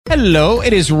Hello,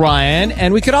 it is Ryan,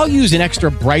 and we could all use an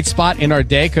extra bright spot in our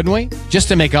day, couldn't we? Just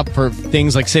to make up for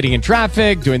things like sitting in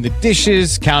traffic, doing the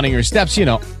dishes, counting your steps,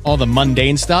 all the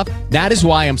mundane stuff. That is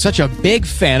why I'm such a big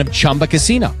fan of Chumba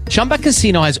Casino. Chumba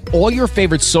Casino has all your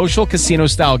favorite social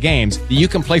casino-style games that you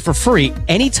can play for free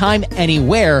anytime,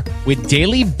 anywhere with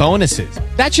daily bonuses.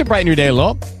 That should brighten your day a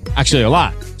little. Actually, a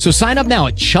lot. So sign up now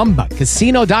at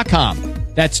ChumbaCasino.com.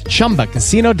 That's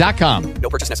ChumbaCasino.com. No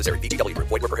purchase necessary. VGW Group.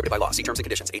 Void where prohibited by law. See terms and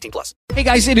conditions. 18+. Hey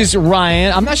guys, it is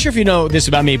Ryan. I'm not sure if you know this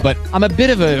about me, but I'm a bit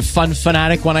of a fun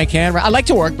fanatic when I can. I like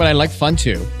to work, but I like fun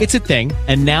too. It's a thing.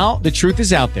 And now the truth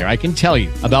is out there. I can tell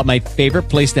you about my favorite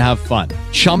place to have fun.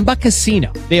 Chumba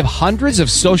Casino. They have hundreds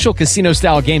of social casino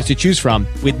style games to choose from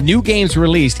with new games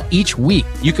released each week.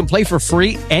 You can play for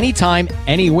free anytime,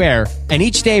 anywhere. And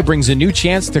each day brings a new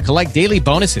chance to collect daily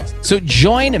bonuses. So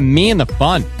join me in the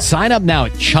fun. Sign up now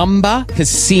at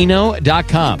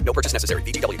ChumbaCasino.com. No purchase necessary.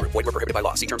 VGW Group. Void where prohibited by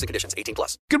law. See terms and conditions.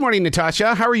 18+. Good morning,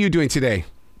 Natasha. How are you doing today?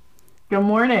 Good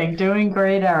morning. Doing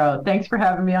great, Arrow. Thanks for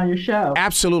having me on your show.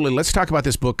 Absolutely. Let's talk about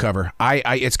this book cover.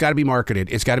 It's got to be marketed.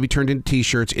 It's got to be turned into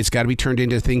T-shirts. It's got to be turned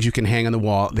into things you can hang on the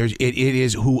wall. It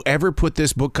is whoever put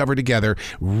this book cover together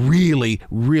really,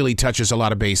 really touches a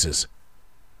lot of bases.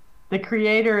 The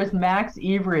creator is Max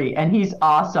Avery, and he's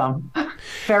awesome.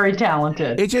 Very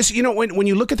talented. It just, when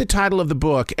you look at the title of the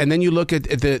book and then you look at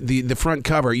the front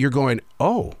cover, you're going,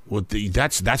 oh, well,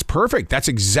 that's perfect. That's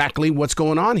exactly what's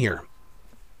going on here.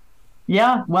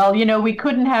 Yeah, well, we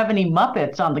couldn't have any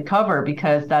Muppets on the cover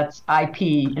because that's IP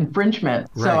infringement.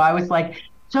 Right. So I was like,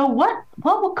 so what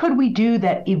could we do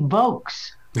that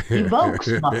evokes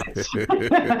Muppets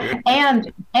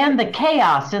and the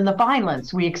chaos and the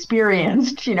violence we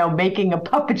experienced, making a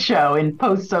puppet show in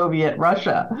post-Soviet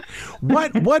Russia.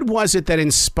 What was it that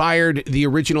inspired the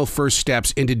original first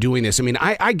steps into doing this? I mean,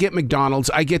 I get McDonald's,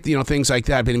 I get things like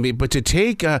that, but to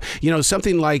take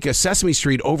something like Sesame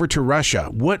Street over to Russia,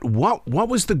 what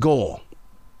was the goal?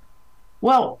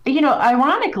 Well,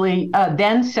 ironically,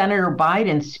 then Senator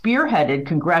Biden spearheaded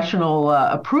congressional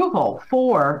approval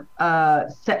for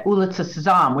Ulitsa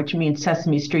Sezam, which means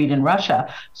Sesame Street in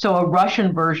Russia, so a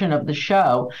Russian version of the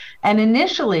show. And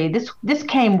initially, this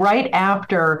came right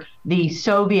after the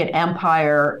Soviet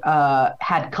Empire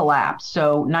had collapsed.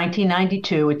 So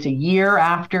 1992, it's a year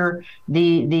after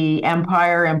the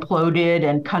empire imploded,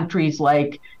 and countries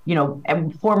like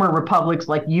former republics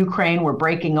like Ukraine were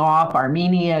breaking off,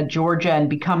 Armenia, Georgia, and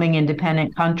becoming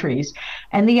independent countries.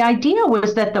 And the idea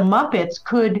was that the Muppets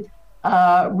could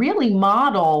really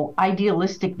model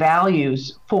idealistic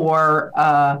values for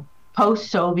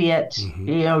post-Soviet,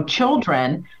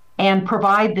 children, and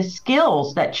provide the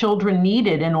skills that children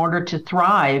needed in order to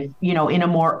thrive, in a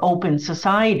more open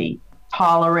society.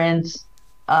 Tolerance,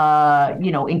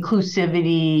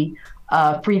 inclusivity,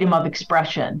 freedom of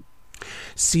expression.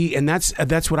 See, and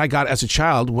that's what I got as a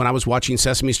child when I was watching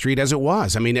Sesame Street as it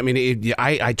was.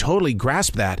 I totally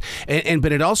grasped that,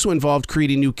 but it also involved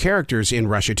creating new characters in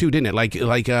Russia too, didn't it? Like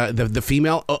the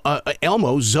female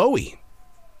Elmo, Zoe.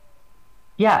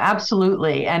 Yeah,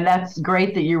 absolutely, and that's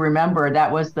great that you remember.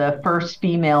 That was the first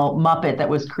female Muppet that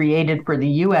was created for the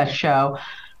U.S. show,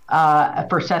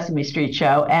 for Sesame Street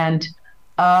show, and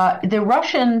the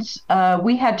Russians.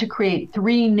 We had to create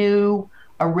 3 new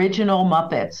original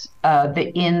Muppets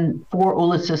for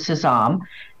Ulitsa Sezam,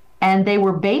 and they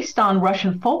were based on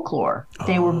Russian folklore.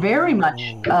 They were very much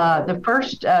the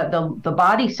first, the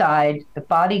body size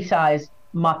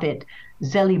Muppet,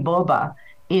 Zeliboba,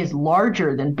 is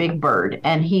larger than Big Bird,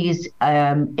 and he's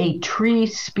a tree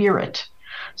spirit.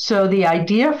 So the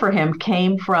idea for him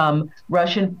came from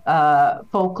Russian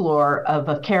folklore of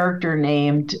a character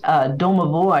named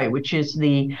Domovoy, which is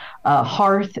the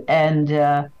hearth and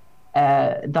the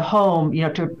home.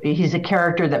 He's a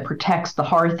character that protects the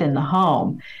hearth in the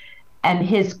home. And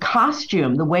his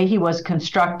costume, the way he was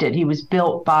constructed, he was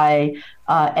built by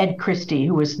Ed Christie,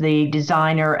 who was the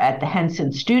designer at the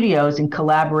Henson Studios in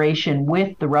collaboration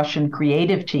with the Russian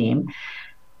creative team.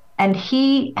 And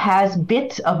he has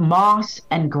bits of moss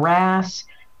and grass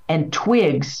and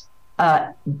twigs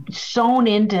sewn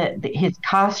into his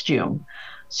costume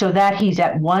so that he's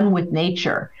at one with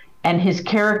nature. And his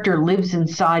character lives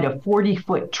inside a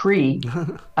 40-foot tree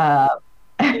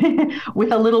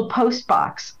with a little post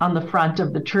box on the front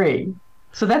of the tree.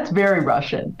 So that's very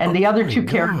Russian. And the other two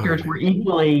characters were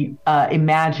equally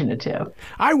imaginative.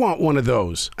 I want one of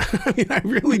those. I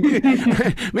really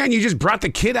did. Man, you just brought the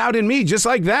kid out in me just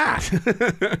like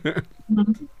that.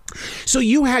 So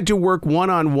you had to work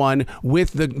one-on-one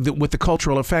with the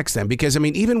cultural effects then, because I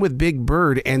mean, even with Big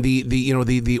Bird and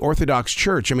the Orthodox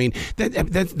Church, I mean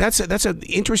that's an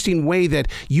interesting way that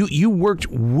you worked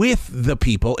with the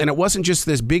people, and it wasn't just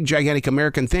this big gigantic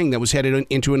American thing that was headed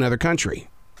into another country.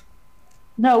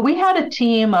 No, we had a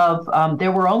team of,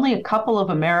 there were only a couple of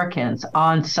Americans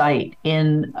on site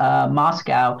in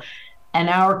Moscow, and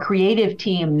our creative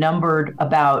team numbered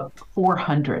about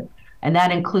 400. And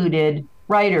that included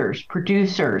writers,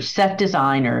 producers, set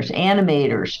designers,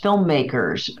 animators,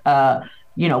 filmmakers,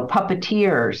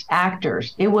 puppeteers,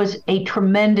 actors. It was a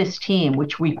tremendous team,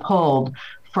 which we pulled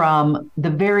from the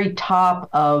very top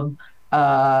of,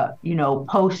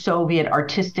 post-Soviet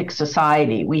artistic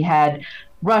society. We had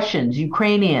Russians,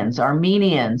 Ukrainians,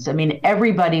 Armenians. I mean,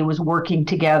 everybody was working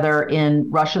together in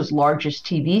Russia's largest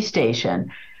TV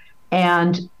station.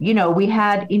 And, we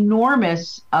had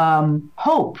enormous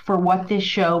hope for what this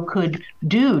show could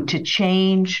do to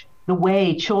change the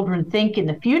way children think in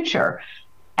the future.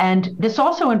 And this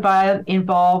also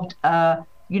involved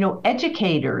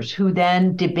educators who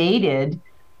then debated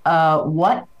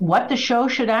what the show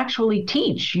should actually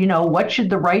teach. What should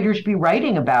the writers be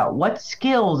writing about? What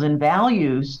skills and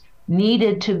values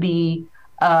needed to be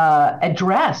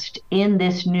addressed in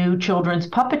this new children's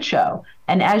puppet show?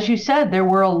 And as you said, there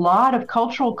were a lot of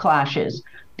cultural clashes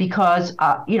because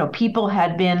people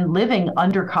had been living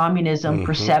under communism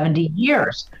for 70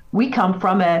 years. We come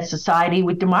from a society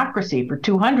with democracy for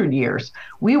 200 years.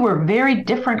 We were very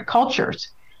different cultures,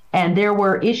 and there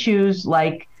were issues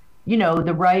like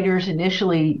the writers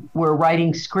initially were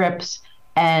writing scripts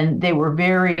and they were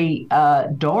very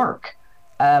dark.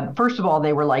 First of all,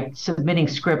 they were like submitting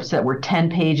scripts that were 10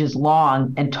 pages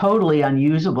long and totally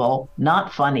unusable,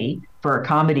 not funny for a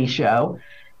comedy show.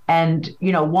 And,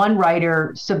 one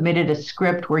writer submitted a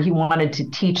script where he wanted to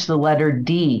teach the letter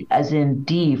D, as in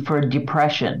D for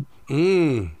depression.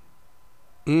 So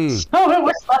it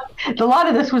was like, a lot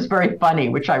of this was very funny,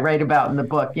 which I write about in the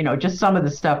book. Just some of the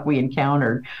stuff we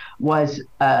encountered was,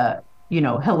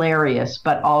 hilarious,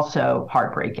 but also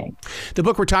heartbreaking. The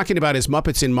book we're talking about is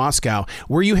Muppets in Moscow.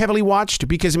 Were you heavily watched?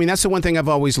 Because, I mean, that's the one thing I've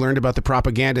always learned about the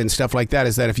propaganda and stuff like that,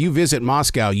 is that if you visit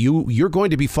Moscow, you're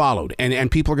going to be followed, and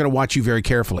people are going to watch you very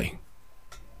carefully.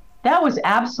 That was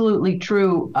absolutely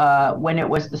true when it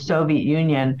was the Soviet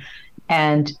Union.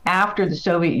 And after the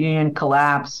Soviet Union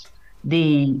collapsed,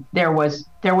 there was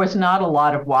not a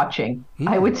lot of watching.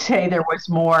 I would say there was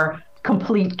more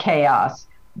complete chaos,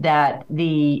 that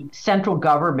the central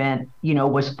government,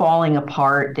 was falling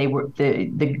apart.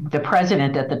 The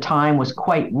president at the time was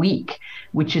quite weak,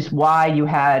 which is why you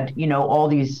had, all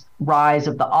these rise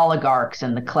of the oligarchs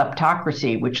and the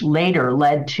kleptocracy, which later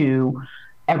led to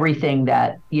everything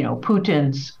that,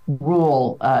 Putin's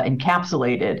rule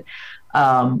encapsulated.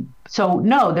 So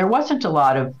no, there wasn't a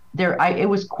lot of it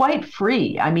was quite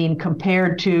free. I mean,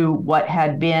 compared to what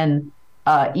had been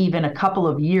even a couple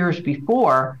of years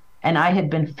before. And I had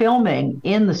been filming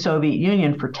in the Soviet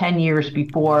Union for 10 years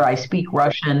before. I speak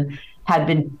Russian, had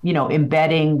been,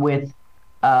 embedding with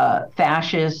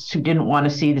fascists who didn't want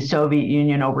to see the Soviet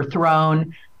Union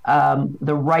overthrown,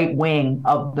 the right wing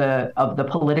of the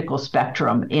political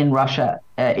spectrum in Russia,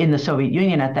 in the Soviet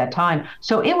Union at that time.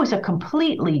 So it was a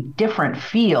completely different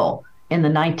feel in the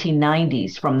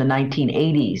 1990s from the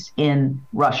 1980s in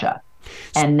Russia.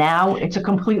 And now it's a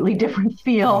completely different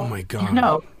feel. Oh, my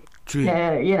God.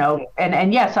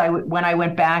 And yes, when I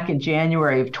went back in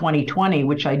January of 2020,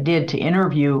 which I did to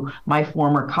interview my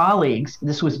former colleagues,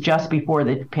 this was just before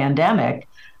the pandemic,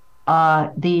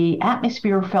 the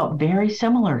atmosphere felt very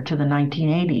similar to the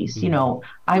 1980s.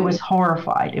 I was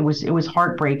horrified. It was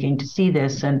heartbreaking to see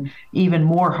this, and even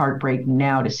more heartbreaking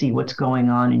now to see what's going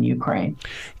on in Ukraine.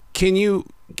 Can you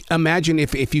imagine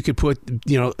if you could put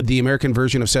the American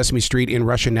version of Sesame Street in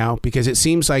Russia now? Because it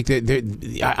seems like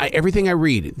everything I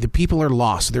read, the people are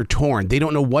lost, they're torn, they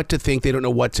don't know what to think, they don't know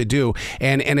what to do,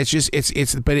 and it's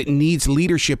but it needs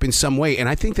leadership in some way, and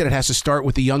I think that it has to start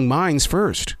with the young minds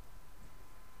first.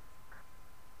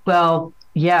 Well,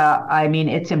 yeah, I mean,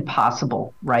 it's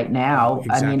impossible right now.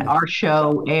 Exactly. I mean, our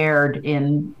show aired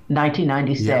in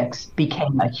 1996,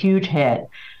 became a huge hit.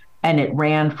 And it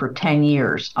ran for 10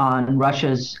 years on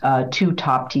Russia's two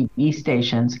top TV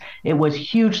stations. It was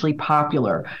hugely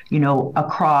popular,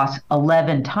 across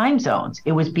 11 time zones.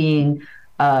 It was being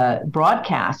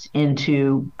broadcast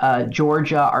into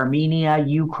Georgia, Armenia,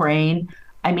 Ukraine.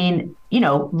 I mean,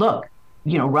 look,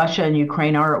 Russia and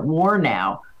Ukraine are at war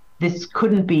now. This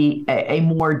couldn't be a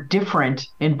more different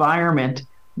environment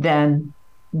than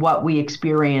what we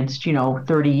experienced,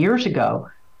 30 years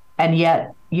ago. And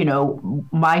yet,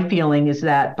 my feeling is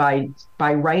that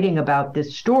by writing about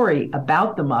this story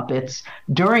about the Muppets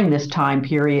during this time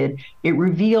period, it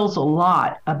reveals a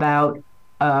lot about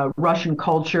Russian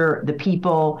culture, the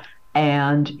people,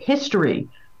 and history,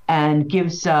 and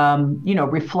gives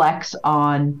reflects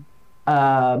on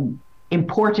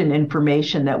important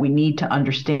information that we need to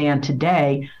understand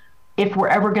today if we're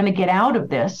ever going to get out of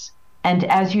this. And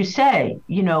as you say,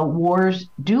 wars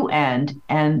do end,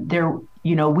 and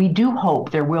we do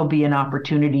hope there will be an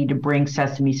opportunity to bring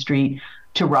Sesame Street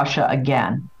to Russia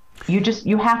again.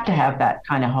 You have to have that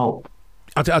kind of hope.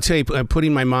 I'll tell you,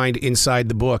 putting my mind inside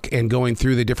the book and going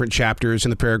through the different chapters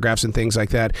and the paragraphs and things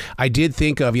like that, I did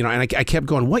think of, and I kept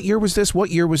going, what year was this? What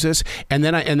year was this? And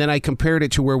then I compared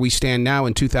it to where we stand now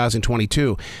in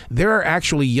 2022. There are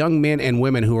actually young men and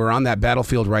women who are on that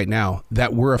battlefield right now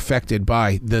that were affected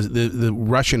by the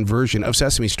Russian version of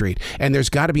Sesame Street. And there's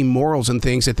got to be morals and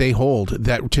things that they hold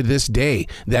that to this day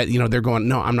that, they're going,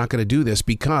 no, I'm not going to do this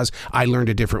because I learned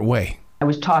a different way. I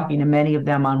was talking to many of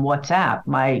them on WhatsApp,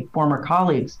 my former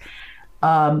colleagues,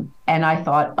 and I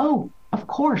thought, oh, of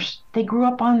course, they grew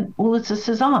up on Ulica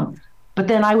Sezam. But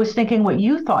then I was thinking what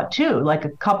you thought too. Like a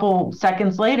couple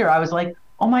seconds later, I was like,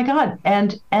 oh my God.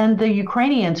 And the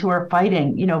Ukrainians who are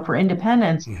fighting, for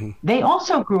independence, they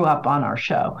also grew up on our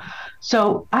show.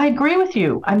 So I agree with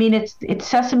you. I mean, it's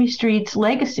Sesame Street's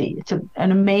legacy. It's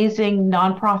an amazing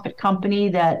nonprofit company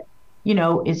that,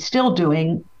 is still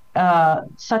doing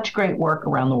such great work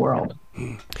around the world.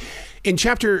 In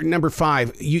chapter number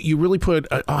 5, you really put,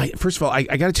 first of all, I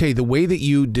got to tell you, the way that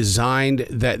you designed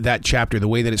that chapter, the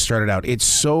way that it started out, it's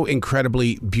so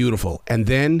incredibly beautiful. And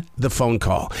then the phone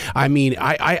call. I mean,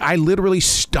 I literally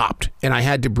stopped and I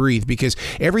had to breathe because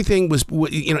everything was,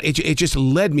 it just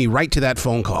led me right to that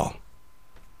phone call.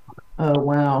 Oh,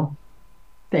 wow.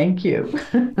 Thank you.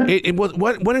 It was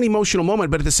what an emotional moment,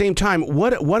 but at the same time,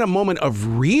 what a moment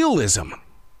of realism.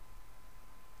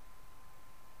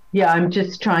 Yeah, I'm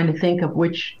just trying to think of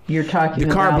which you're talking about.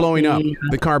 The car blowing up.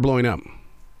 The car blowing up.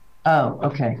 Oh,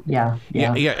 okay. Yeah.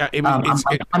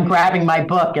 I'm grabbing my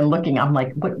book and looking. I'm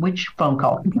like, which phone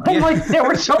call? I'm like, there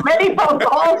were so many phone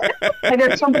calls.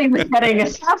 Either somebody was getting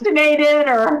assassinated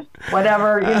or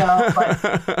whatever,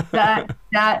 But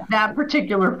that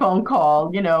particular phone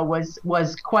call,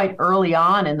 was quite early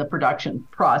on in the production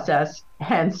process.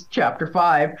 Hence, chapter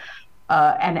 5.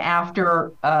 And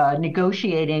after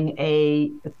negotiating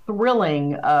a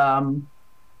thrilling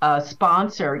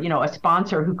sponsor, a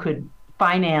sponsor who could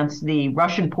finance the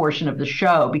Russian portion of the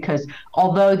show, because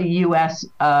although the U.S.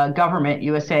 government,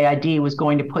 USAID, was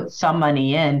going to put some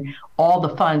money in, all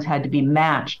the funds had to be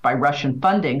matched by Russian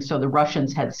funding. So the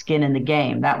Russians had skin in the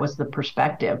game. That was the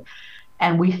perspective.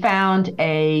 And we found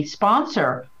a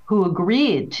sponsor who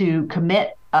agreed to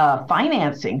commit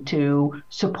financing to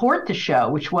support the show,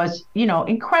 which was,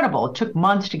 incredible. It took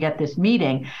months to get this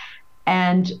meeting.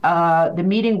 And the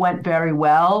meeting went very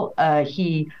well.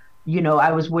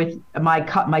 I was with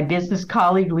my business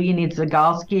colleague, Leonid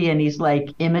Zygalski, and he's like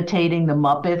imitating the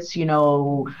Muppets,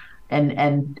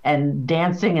 and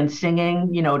dancing and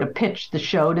singing, to pitch the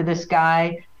show to this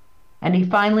guy. And he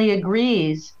finally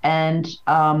agrees. And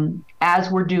as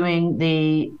we're doing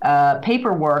the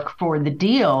paperwork for the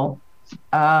deal,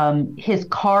 his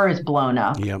car is blown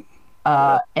up. Yep.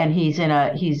 And he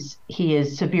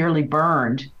is severely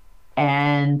burned,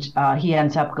 and he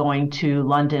ends up going to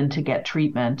London to get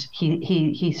treatment.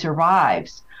 He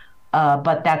survives,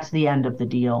 but that's the end of the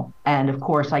deal. And of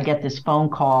course, I get this phone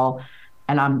call,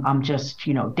 and I'm just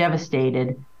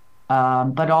devastated,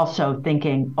 but also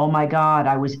thinking, oh my God,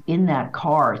 I was in that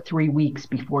car 3 weeks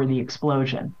before the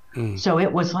explosion. So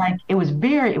it was it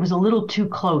was a little too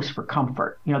close for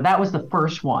comfort. That was the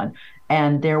first one.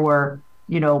 And there were,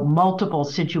 multiple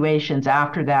situations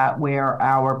after that where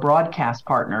our broadcast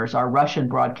partners, our Russian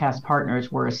broadcast partners,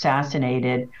 were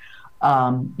assassinated.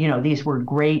 These were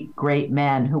great, great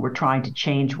men who were trying to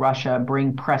change Russia,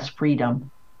 bring press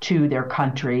freedom to their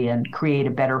country and create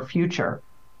a better future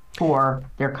for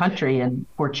their country and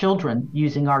for children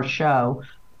using our show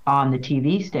on the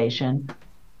TV station.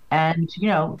 And,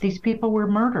 these people were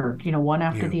murdered, one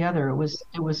after the other. It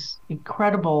was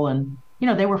incredible. And,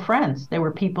 they were friends. They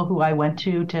were people who I went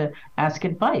to ask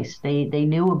advice. They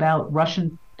knew about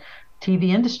Russian TV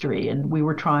industry, and we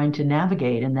were trying to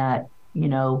navigate in that,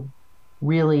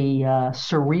 really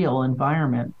surreal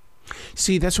environment.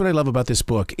 See, that's what I love about this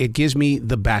book. It gives me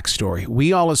the backstory.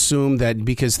 We all assume that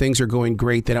because things are going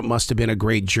great, that it must have been a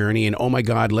great journey. And oh my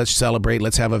God, let's celebrate.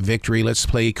 Let's have a victory. Let's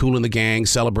play Kool and the Gang,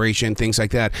 celebration, things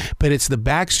like that. But it's the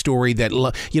backstory that,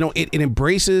 it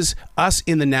embraces us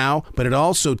in the now, but it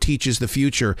also teaches the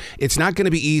future. It's not going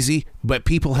to be easy, but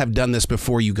people have done this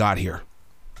before you got here.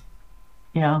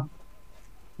 Yeah.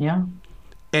 Yeah.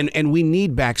 And we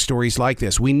need backstories like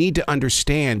this. We need to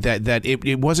understand that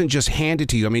it wasn't just handed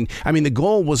to you. I mean, the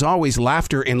goal was always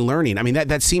laughter and learning. I mean,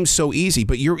 that seems so easy,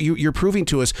 but you're proving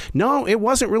to us, no, it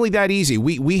wasn't really that easy.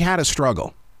 We had a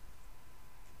struggle.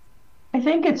 I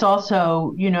think it's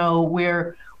also,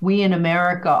 where we in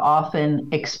America often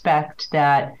expect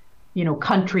that,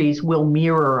 countries will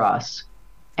mirror us.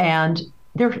 And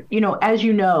there, as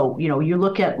you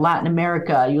look at Latin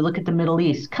America, you look at the Middle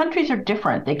East, countries are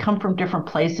different. They come from different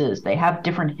places. They have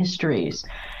different histories.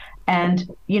 And,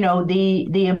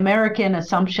 the American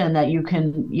assumption that you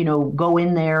can, go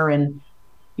in there and,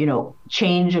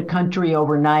 change a country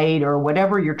overnight or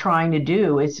whatever you're trying to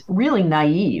do is really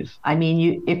naive. I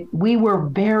mean, if we were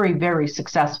very, very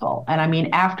successful. And I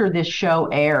mean, after this show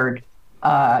aired,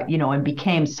 and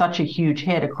became such a huge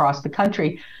hit across the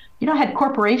country, I had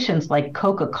corporations like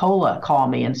Coca-Cola call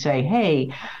me and say,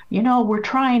 hey, we're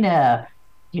trying to,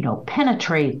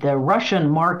 penetrate the Russian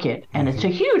market. And it's a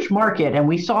huge market. And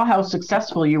we saw how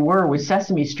successful you were with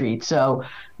Sesame Street. So,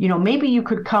 maybe you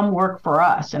could come work for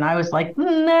us. And I was like,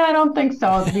 nah, I don't think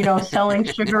so. Selling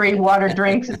sugary water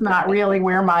drinks is not really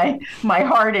where my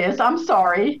heart is. I'm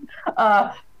sorry.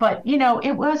 But,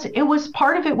 it was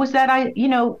part of it was that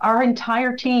our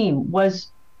entire team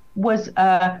was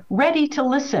ready to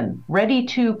listen, ready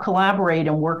to collaborate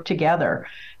and work together,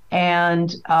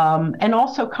 and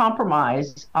also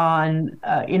compromise on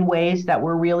in ways that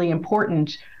were really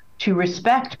important to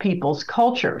respect people's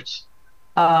cultures.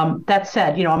 That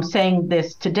said, I'm saying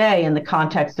this today in the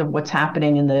context of what's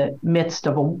happening in the midst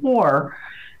of a war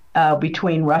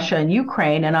between Russia and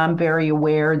Ukraine, and I'm very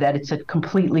aware that it's a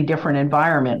completely different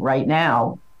environment right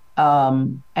now.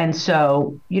 And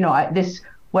so,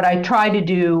 what I tried to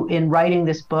do in writing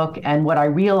this book, and what I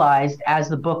realized as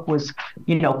the book was,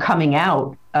 coming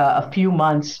out a few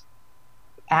months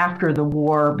after the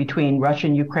war between Russia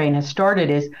and Ukraine has started,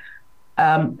 is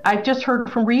I've just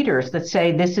heard from readers that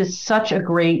say this is such a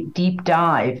great deep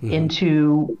dive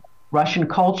into Russian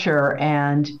culture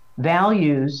and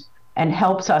values, and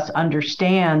helps us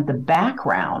understand the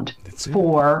background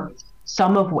for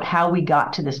some of how we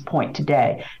got to this point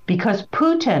today, because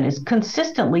Putin is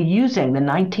consistently using the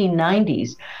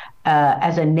 1990s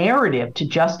as a narrative to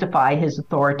justify his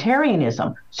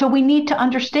authoritarianism. So we need to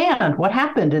understand what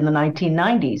happened in the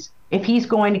 1990s if he's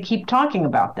going to keep talking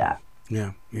about that.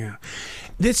 Yeah.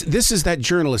 This is that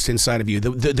journalist inside of you,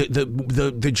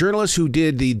 the journalist who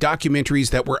did the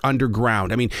documentaries that were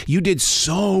underground. I mean, you did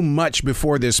so much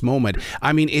before this moment.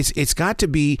 I mean, it's got to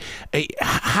be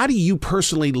how do you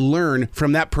personally learn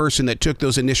from that person that took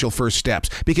those initial first steps?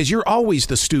 Because you're always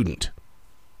the student.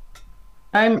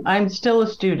 I'm still a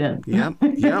student. Yep.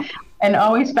 And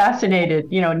always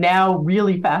fascinated, now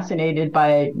really fascinated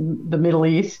by the Middle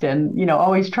East, and,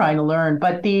 always trying to learn.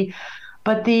 But the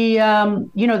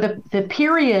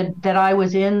period that I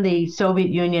was in the Soviet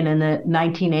Union in the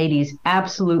 1980s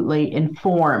absolutely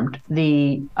informed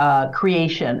the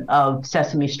creation of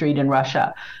Sesame Street in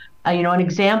Russia. An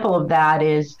example of that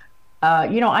is,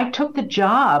 I took the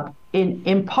job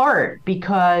in part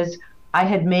because I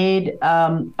had made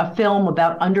a film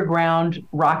about underground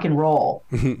rock and roll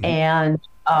and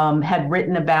had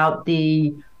written about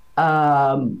the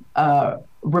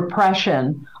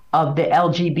repression of the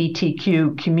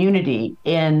LGBTQ community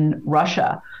in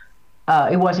Russia.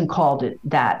 It wasn't called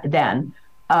that then,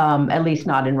 at least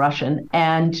not in Russian.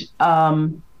 And I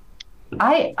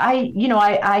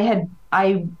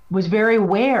was very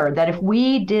aware that if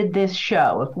we did this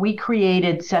show, if we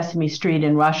created Sesame Street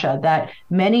in Russia, that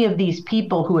many of these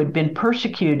people who had been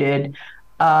persecuted,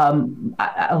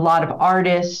 a lot of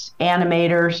artists,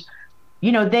 animators,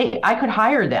 I could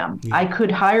hire them. Yeah. I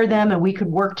could hire them and we could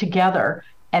work together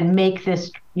and make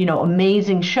this,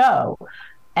 amazing show.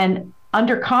 And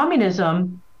under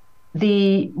communism,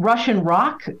 the Russian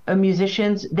rock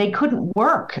musicians, they couldn't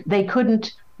work. They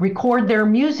couldn't record their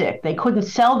music. They couldn't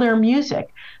sell their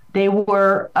music. They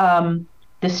were,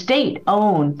 the state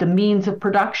owned the means of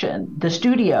production, the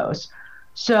studios.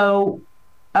 So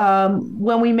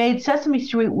when we made Sesame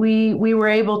Street, we were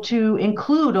able to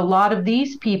include a lot of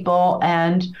these people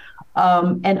and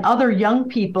other young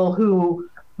people who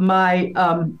my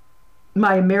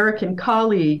American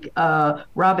colleague,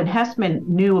 Robin Hessman,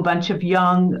 knew a bunch of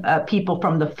young people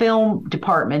from the film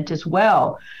department as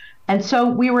well. And so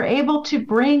we were able to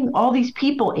bring all these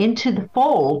people into the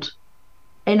fold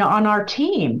and on our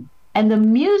team. And the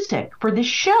music for this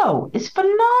show is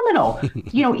phenomenal.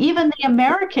 Even the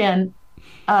American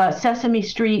Sesame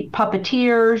Street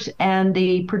puppeteers and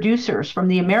the producers from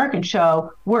the American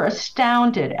show were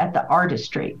astounded at the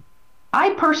artistry.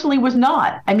 I personally was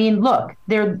not. I mean, look,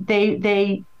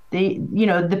 the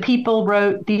people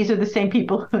wrote, these are the same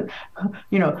people,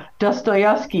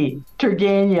 Dostoevsky,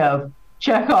 Turgenev,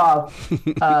 Chekhov,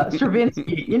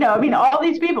 Stravinsky, all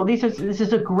these people. This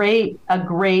is a great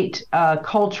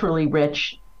culturally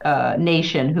rich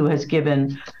nation who has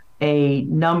given a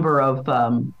number of,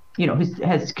 who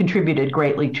has contributed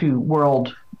greatly to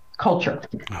world culture.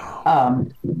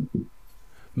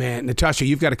 Man, Natasha,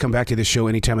 you've got to come back to this show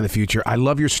anytime in the future. I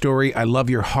love your story. I love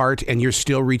your heart, and you're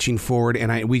still reaching forward.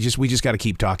 And we just got to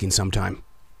keep talking sometime.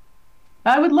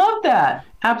 I would love that.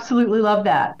 Absolutely love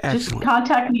that. Excellent. Just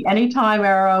contact me anytime,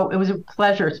 Arrow. It was a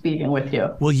pleasure speaking with you.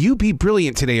 Well, you be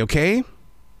brilliant today, okay?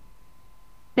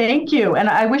 Thank you. And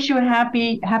I wish you a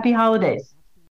happy holidays.